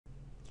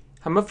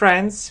My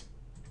friends,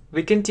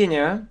 we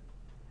continue.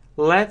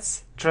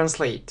 Let's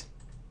translate.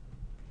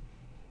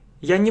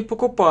 Я не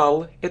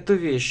покупал эту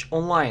вещь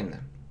онлайн.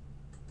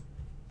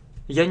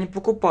 Я не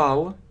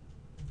покупал.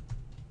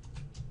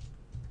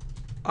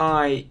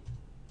 I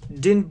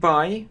didn't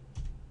buy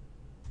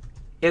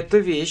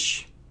эту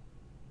вещь.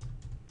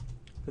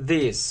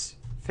 This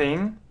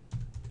thing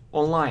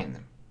online.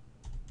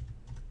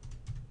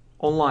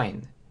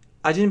 Online.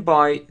 I didn't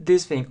buy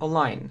this thing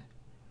online.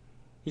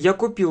 Я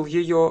купил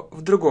ее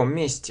в другом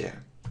месте.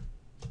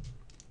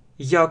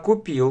 Я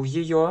купил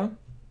ее.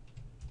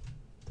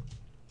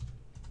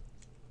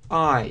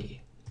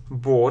 I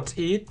bought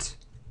it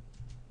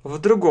в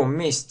другом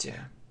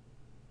месте.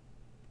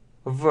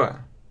 В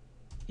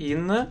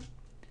in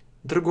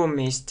другом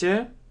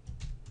месте.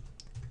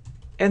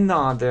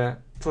 Another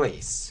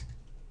place.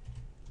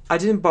 I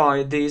didn't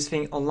buy this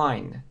thing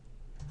online.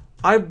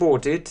 I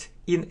bought it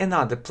in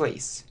another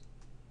place.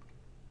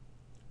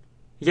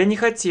 Я не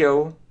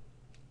хотел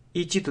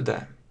идти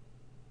туда.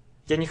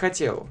 Я не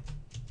хотел.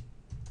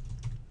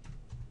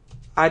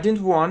 I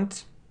didn't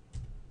want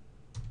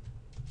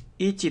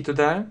идти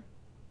туда.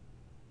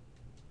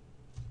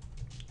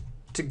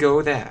 To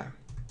go there.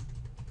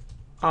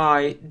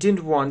 I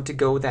didn't want to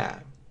go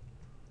there.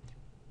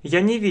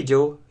 Я не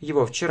видел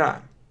его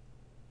вчера.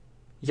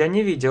 Я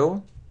не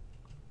видел.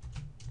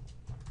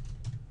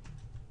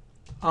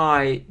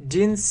 I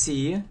didn't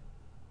see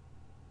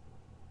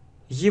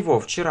его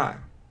вчера.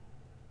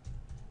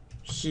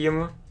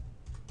 Him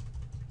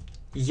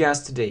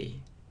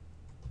yesterday.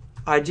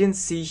 I didn't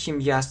see him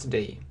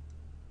yesterday.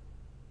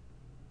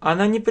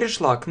 Она не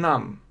пришла к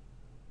нам.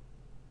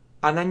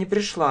 Она не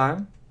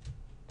пришла.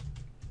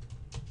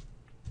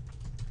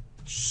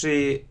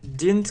 She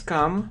didn't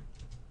come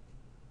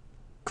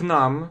к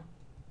нам.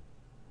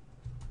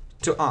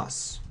 To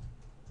us.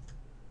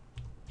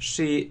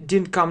 She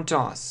didn't come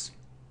to us.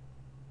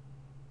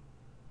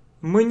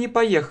 Мы не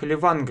поехали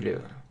в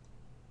Англию.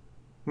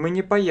 Мы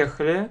не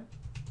поехали.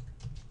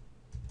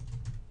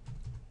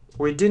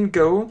 We didn't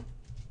go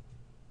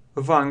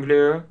в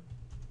Англию.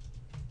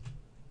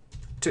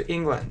 To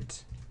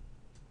England.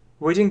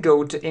 We didn't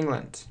go to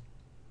England.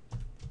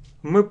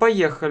 Мы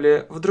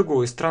поехали в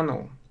другую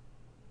страну.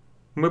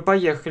 Мы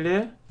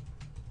поехали.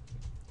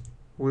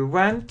 We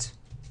went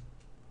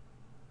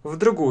в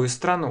другую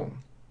страну.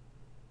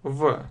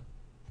 В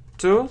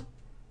to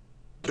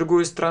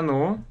другую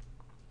страну.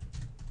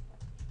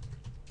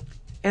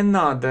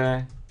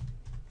 Another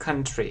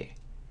country.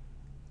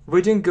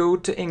 We didn't go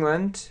to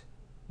England.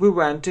 We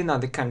went to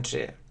another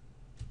country.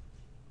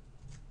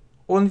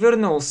 Он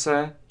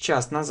вернулся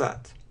час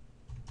назад.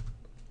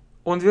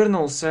 Он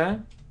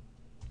вернулся.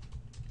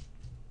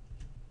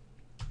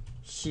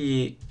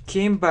 He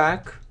came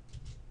back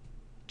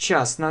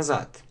час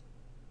назад.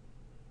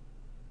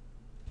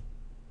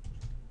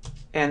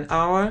 An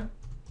hour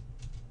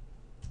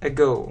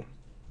ago.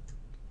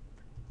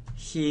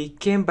 He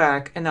came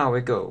back an hour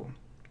ago.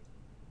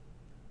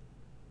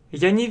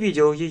 Я не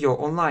видел ее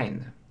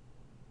онлайн.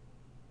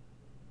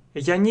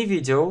 Я не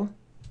видел.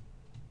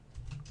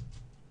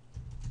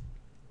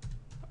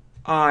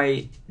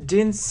 I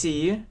didn't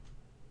see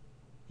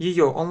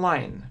ее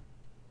онлайн.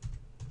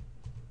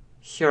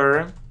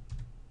 Her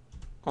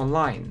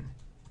online.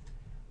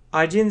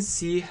 I didn't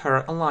see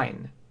her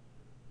online.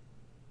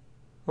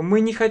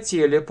 Мы не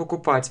хотели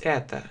покупать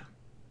это.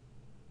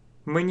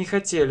 Мы не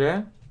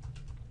хотели.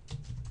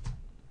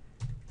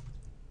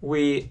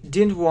 We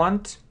didn't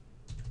want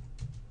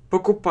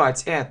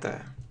покупать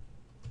это.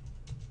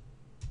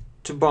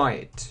 To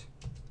buy it.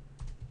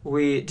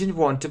 We didn't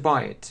want to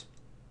buy it.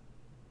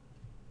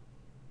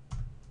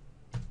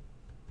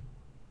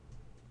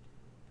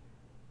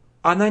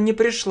 Она не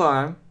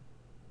пришла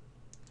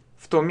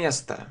в то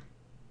место.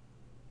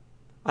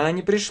 Она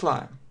не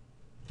пришла.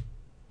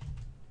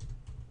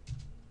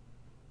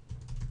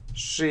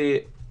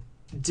 She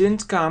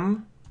didn't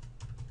come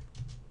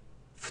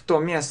в то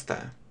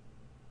место.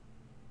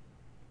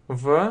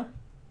 В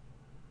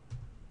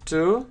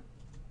to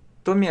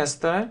то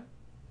место.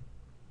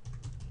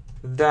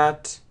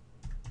 That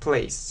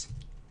place.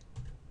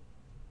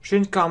 She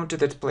didn't come to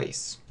that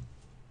place.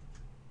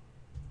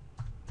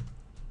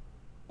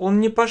 Он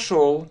не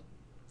пошел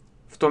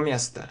в то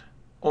место.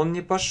 Он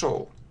не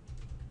пошел.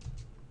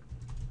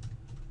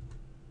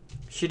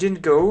 He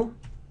didn't go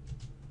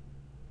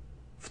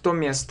в то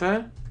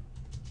место.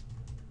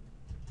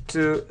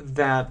 To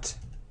that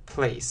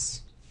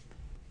place.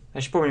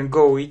 Значит, помним,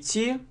 go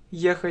идти,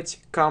 ехать,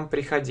 come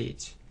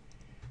приходить.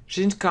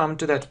 She didn't come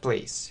to that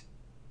place.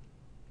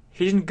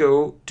 He didn't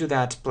go to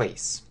that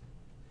place.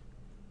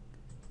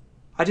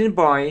 I didn't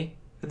buy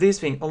this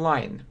thing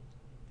online.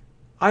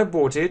 I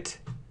bought it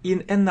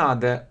in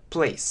another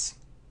place.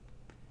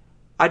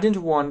 I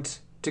didn't want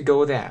to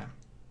go there.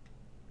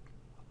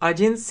 I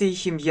didn't see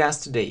him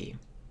yesterday.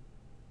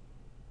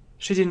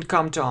 She didn't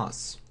come to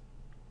us.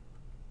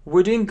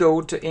 We didn't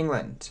go to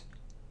England.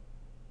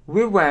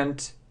 We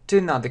went to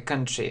another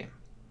country.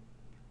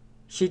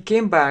 He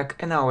came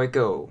back an hour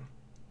ago.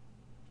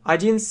 I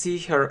didn't see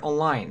her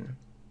online.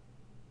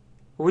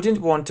 We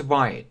didn't want to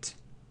buy it.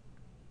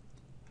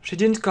 She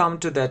didn't come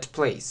to that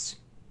place.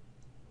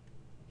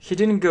 He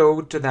didn't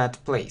go to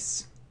that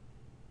place.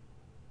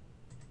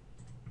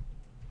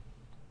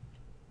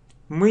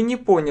 Мы не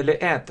поняли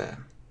это.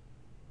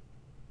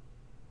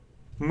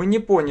 Мы не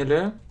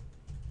поняли.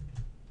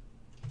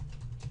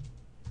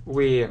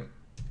 We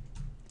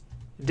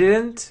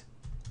didn't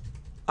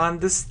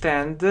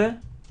understand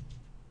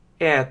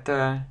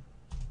это.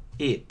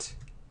 It.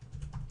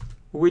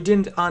 We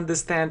didn't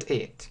understand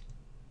it.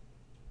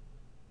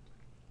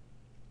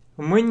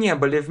 Мы не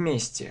были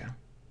вместе.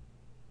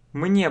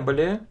 Мы не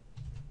были.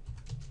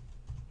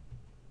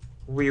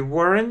 We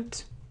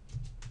weren't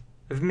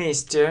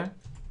вместе.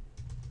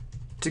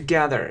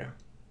 Together.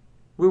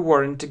 We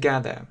weren't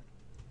together.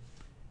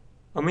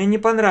 Мне не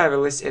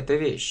понравилась эта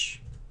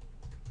вещь.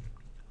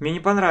 Мне не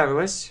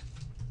понравилась.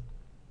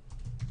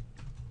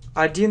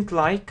 I didn't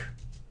like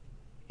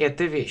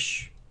эта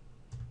вещь.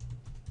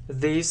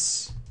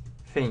 This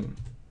thing.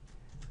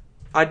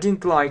 I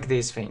didn't like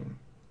this thing.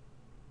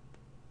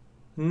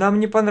 Нам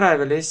не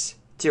понравились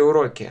те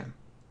уроки.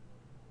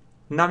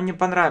 Нам не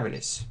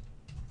понравились.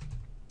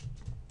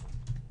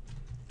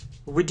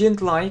 We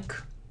didn't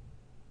like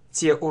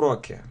те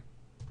уроки.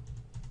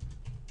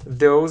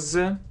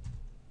 Those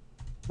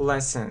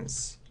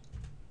lessons.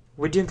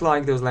 We didn't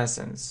like those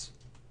lessons.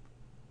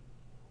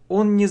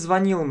 Он не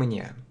звонил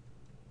мне.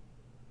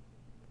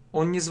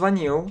 Он не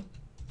звонил.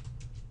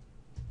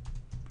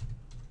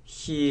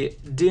 He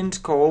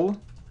didn't call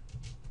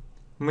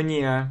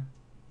мне.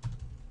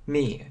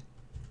 Me.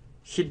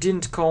 He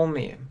didn't call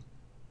me.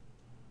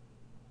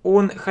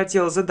 Он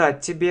хотел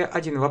задать тебе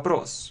один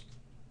вопрос.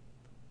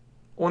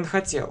 Он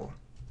хотел.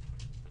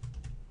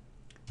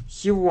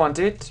 He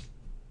wanted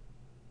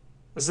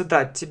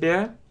задать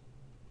тебе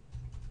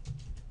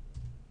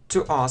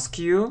to ask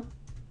you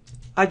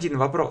один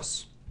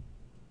вопрос.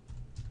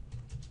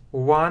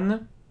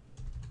 One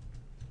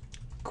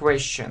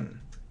question.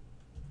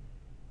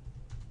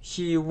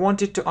 He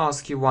wanted to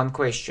ask you one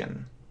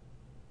question.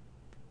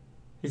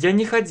 Я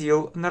не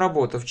ходил на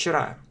работу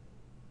вчера.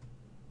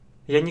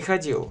 Я не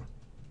ходил.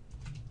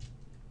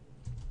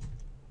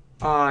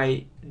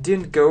 I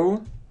didn't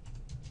go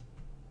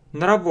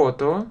на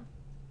работу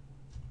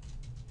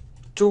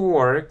to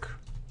work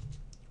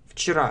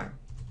вчера.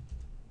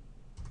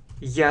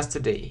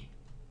 Yesterday.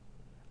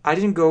 I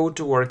didn't go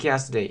to work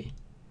yesterday.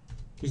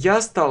 Я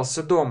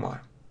остался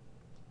дома.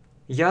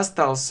 Я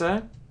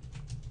остался.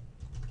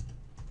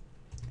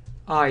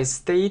 I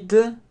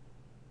stayed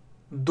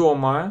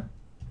дома.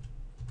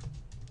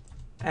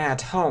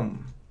 At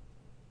home.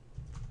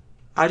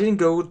 I didn't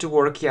go to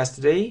work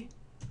yesterday.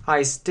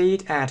 I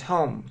stayed at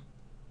home.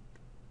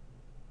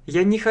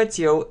 Я не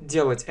хотел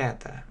делать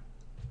это.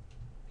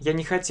 Я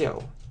не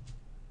хотел.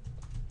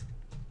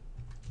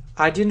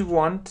 I didn't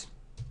want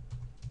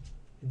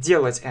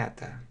делать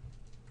это.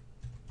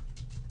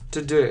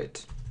 To do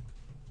it.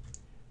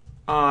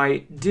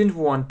 I didn't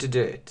want to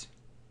do it.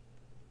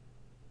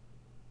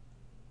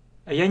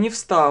 Я не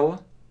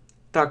встал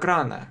так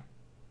рано.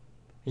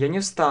 Я не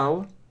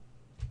встал.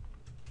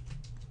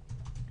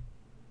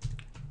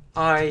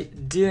 I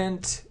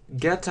didn't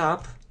get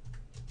up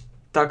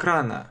так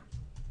рано.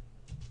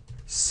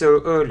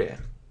 So early.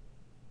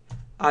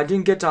 I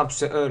didn't get up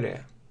so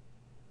early.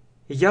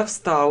 Я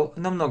встал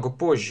намного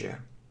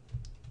позже.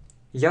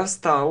 Я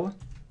встал.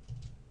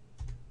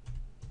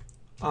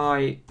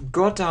 I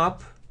got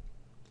up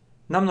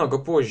намного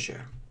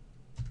позже.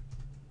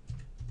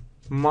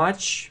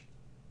 Much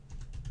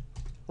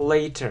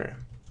later.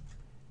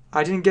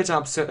 I didn't get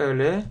up so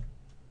early.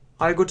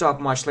 I got up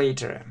much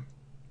later.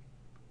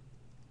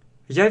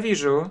 Я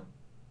вижу,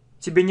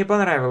 тебе не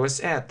понравилось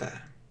это.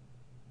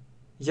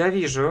 Я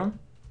вижу.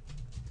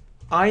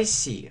 I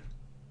see.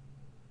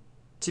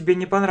 Тебе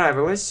не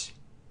понравилось.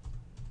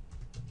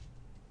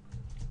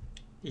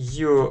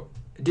 You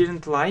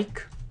didn't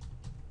like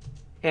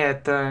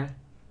это.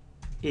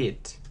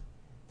 It.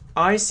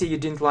 I see you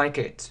didn't like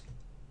it.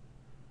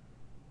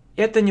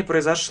 Это не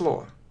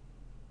произошло.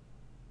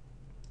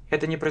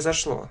 Это не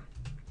произошло.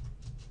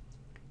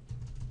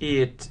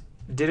 It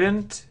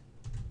didn't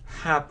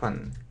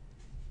happen.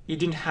 It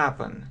didn't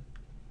happen.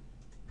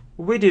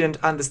 We didn't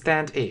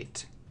understand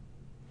it.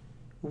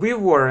 We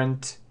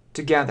weren't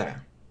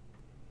together.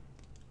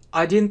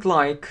 I didn't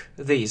like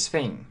this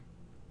thing.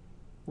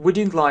 We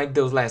didn't like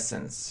those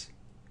lessons.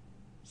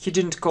 He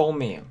didn't call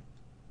me.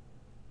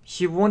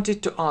 He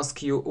wanted to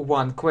ask you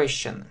one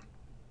question.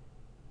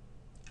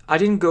 I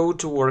didn't go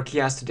to work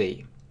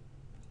yesterday.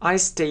 I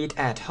stayed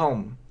at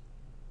home.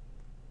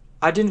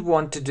 I didn't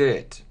want to do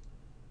it.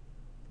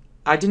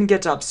 I didn't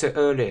get up so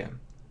early.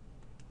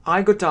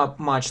 I got up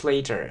much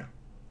later.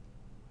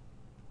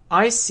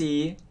 I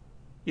see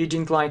you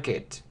didn't like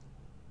it.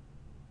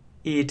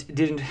 It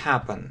didn't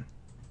happen.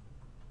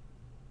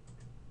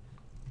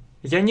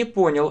 Я не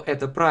понял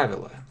это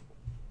правило.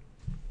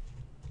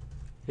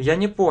 Я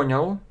не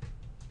понял.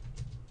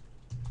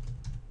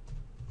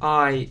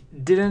 I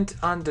didn't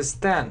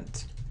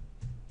understand.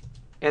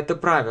 Это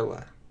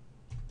правило.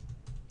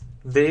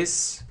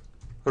 This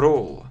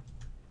rule.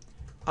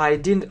 I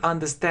didn't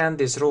understand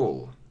this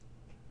rule.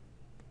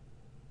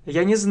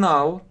 Я не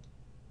знал.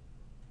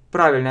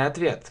 Правильный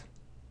ответ.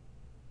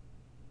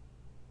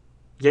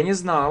 Я не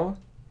знал.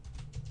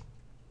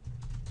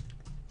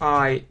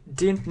 I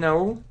didn't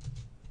know.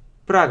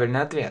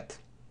 Правильный ответ.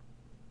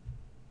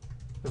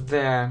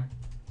 The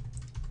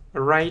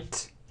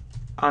right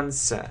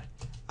answer.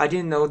 I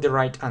didn't know the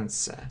right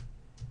answer.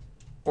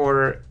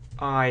 Or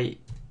I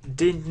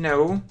didn't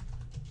know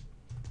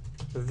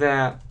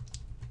the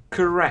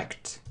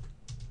correct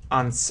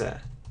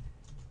answer.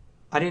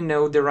 I didn't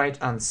know the right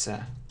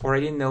answer. Or I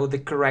didn't know the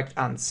correct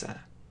answer.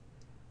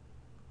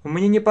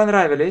 Мне не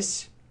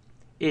понравились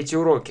эти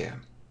уроки.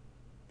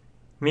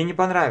 Мне не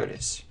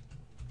понравились.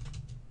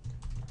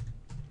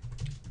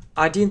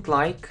 I didn't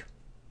like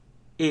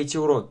эти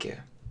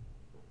уроки.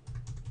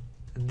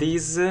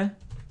 These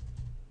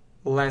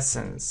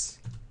lessons.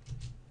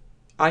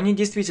 Они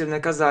действительно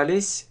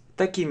казались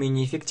такими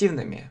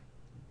неэффективными.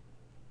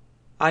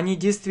 Они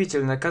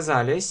действительно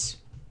казались.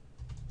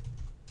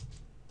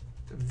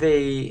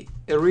 They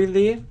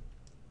really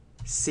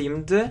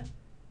seemed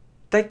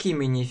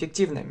такими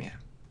неэффективными.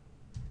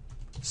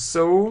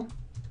 So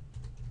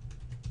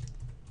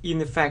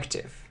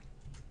ineffective.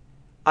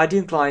 I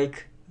didn't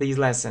like these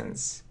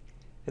lessons.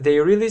 They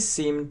really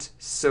seemed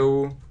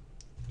so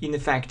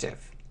ineffective.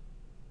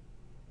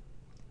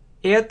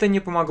 Это не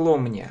помогло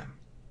мне.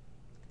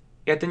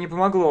 Это не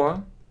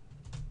помогло.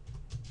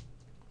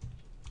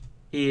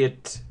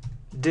 It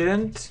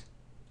didn't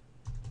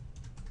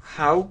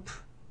help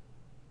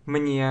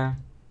me.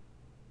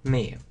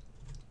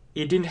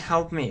 It didn't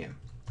help me.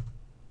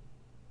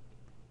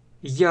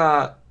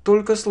 Я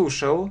только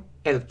слушал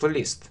этот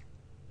плейлист.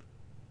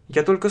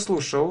 Я только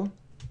слушал.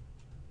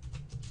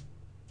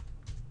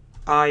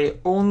 I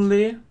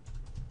only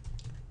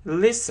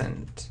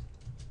listened.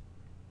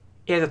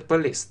 Этот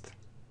плейлист.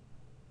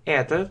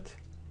 Этот.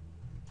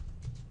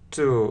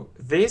 To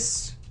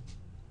this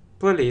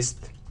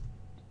playlist.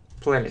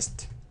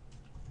 Playlist.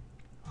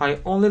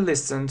 I only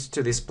listened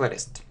to this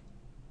playlist.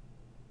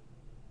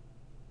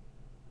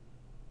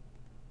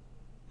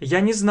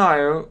 Я не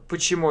знаю,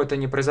 почему это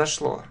не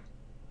произошло.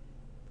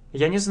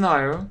 Я не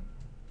знаю.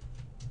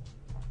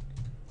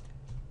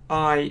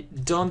 I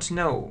don't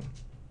know.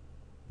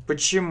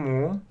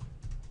 Почему?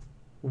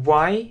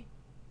 Why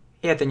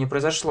это не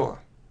произошло?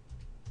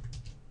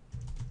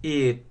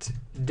 It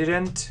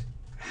didn't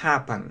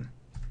happen.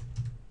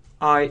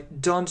 I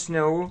don't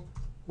know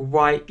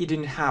why it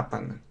didn't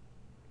happen.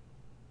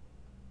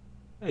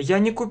 Я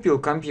не купил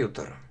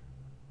компьютер.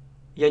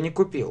 Я не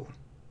купил.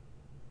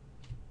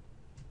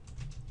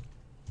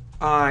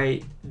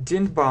 I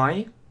didn't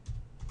buy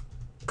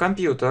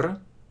компьютер.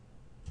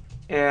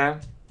 A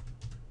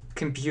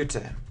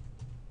computer.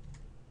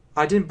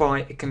 I didn't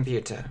buy a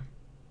computer.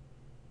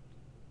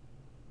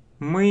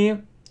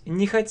 Мы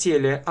не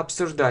хотели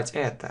обсуждать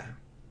это.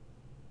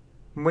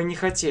 Мы не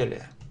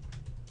хотели.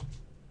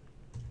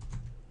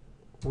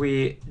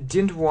 We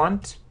didn't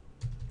want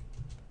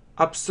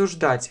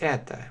обсуждать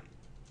это.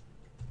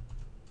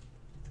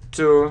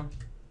 To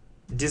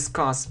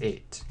discuss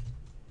it.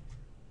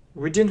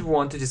 We didn't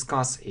want to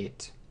discuss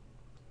it.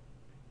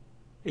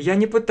 Я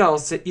не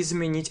пытался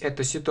изменить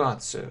эту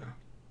ситуацию.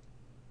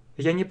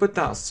 Я не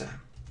пытался.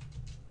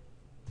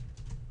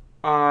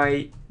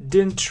 I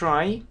didn't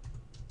try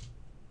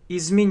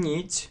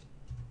изменить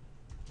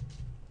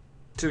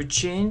to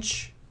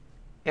change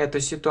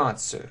эту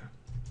ситуацию.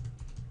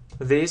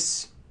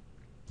 This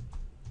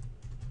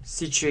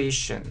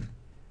situation.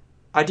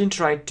 I didn't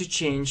try to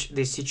change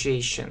this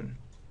situation.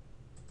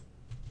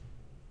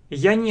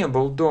 Я не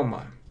был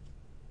дома.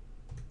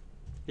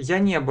 Я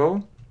не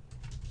был.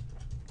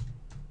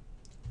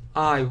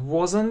 I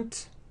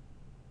wasn't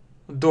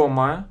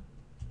дома.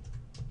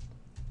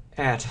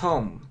 At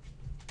home.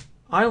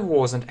 I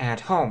wasn't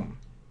at home.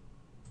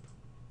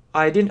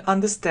 I didn't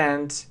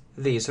understand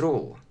this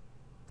rule.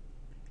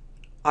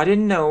 I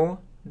didn't know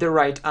the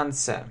right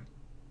answer.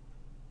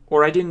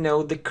 Or I didn't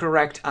know the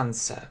correct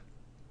answer.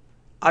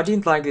 I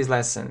didn't like these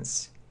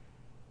lessons.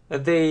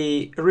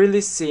 They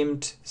really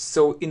seemed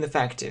so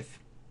ineffective.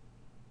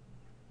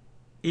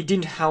 It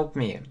didn't help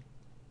me.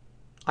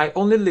 I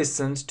only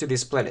listened to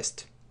this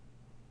playlist.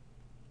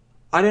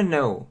 I don't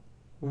know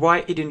why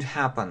it didn't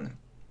happen.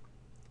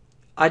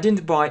 I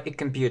didn't buy a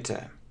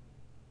computer.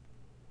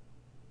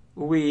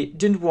 We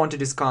didn't want to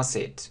discuss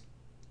it.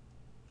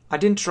 I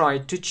didn't try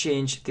to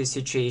change the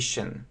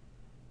situation.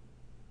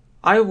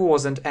 I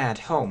wasn't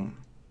at home.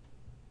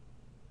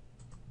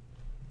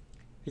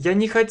 Я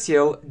не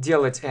хотел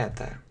делать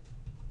это.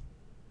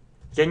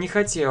 Я не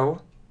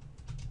хотел.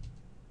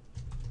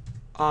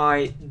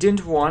 I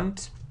didn't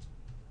want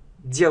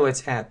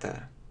делать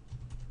это.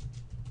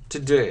 To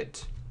do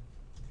it.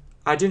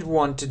 I didn't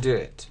want to do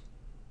it.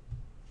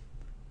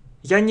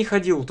 Я не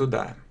ходил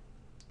туда.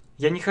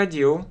 Я не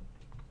ходил.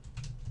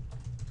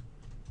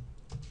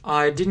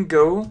 I didn't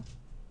go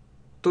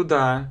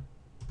туда.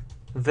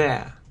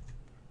 There.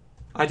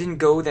 I didn't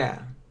go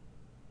there.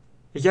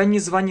 Я не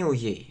звонил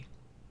ей.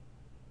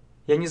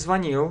 Я не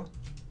звонил.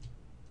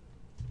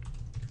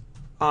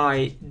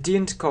 I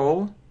didn't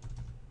call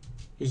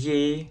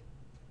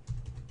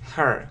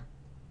her.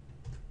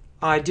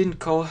 I didn't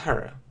call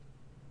her.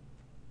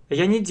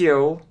 Я не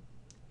делал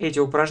эти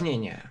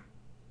упражнения.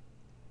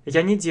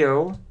 Я не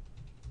делал.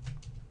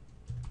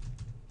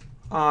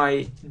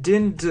 I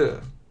didn't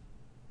do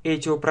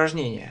эти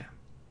упражнения.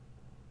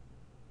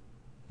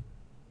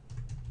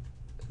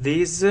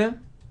 These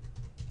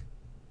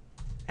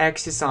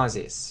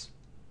exercises.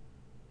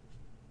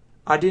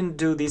 I didn't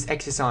do these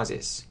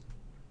exercises.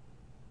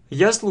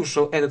 Я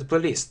слушал этот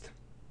плейлист.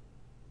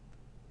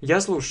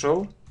 Я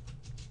слушал.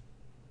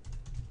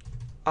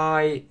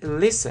 I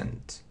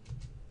listened.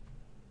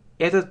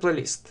 Этот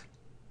плейлист.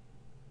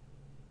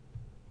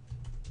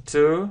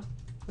 To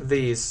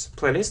this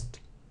playlist.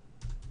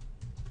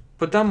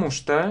 Потому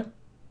что.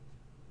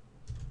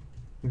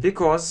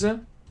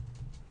 Because.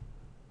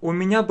 У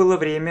меня было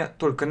время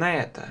только на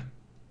это.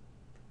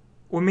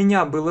 У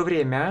меня было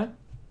время.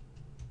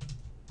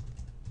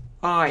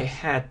 I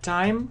had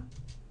time.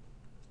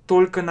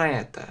 Только на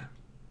это.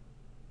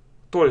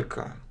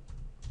 Только.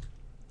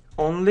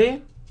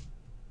 Only.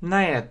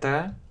 На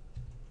это.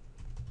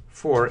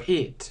 For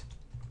it.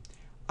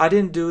 I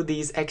didn't do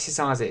these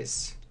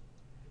exercises.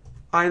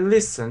 I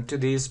listened to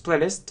this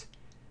playlist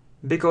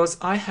because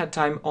I had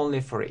time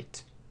only for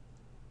it.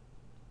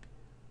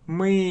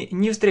 Мы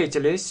не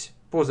встретились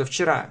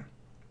позавчера.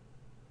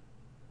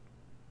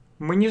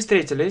 Мы не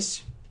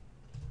встретились.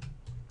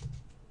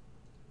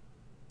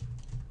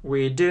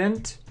 We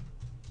didn't.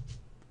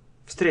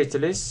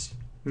 Встретились.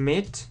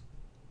 Meet.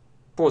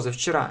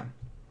 Позавчера.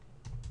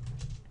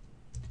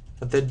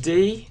 The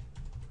day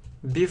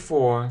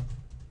before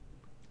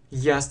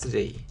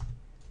yesterday.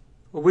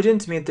 We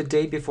didn't meet the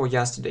day before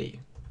yesterday.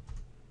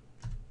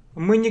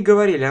 Мы не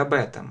говорили об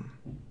этом.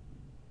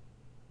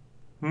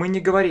 Мы не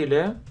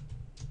говорили.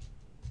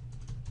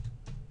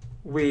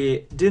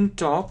 We didn't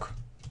talk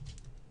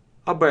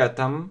об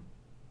этом.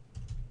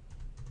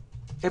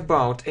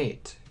 About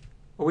it.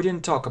 We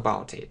didn't talk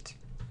about it.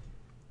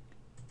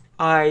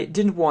 I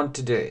didn't want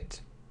to do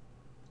it.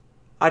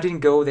 I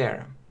didn't go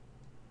there.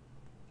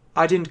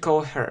 I didn't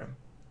call her.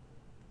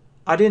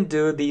 I didn't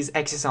do these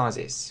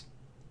exercises.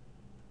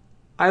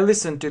 I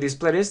listened to this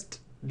playlist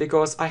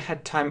because I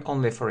had time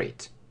only for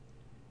it.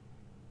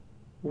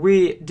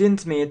 We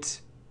didn't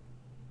meet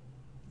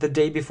the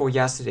day before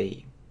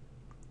yesterday.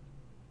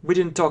 We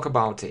didn't talk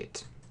about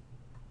it.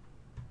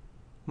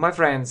 My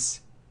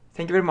friends,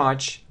 thank you very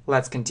much.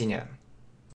 Let's continue.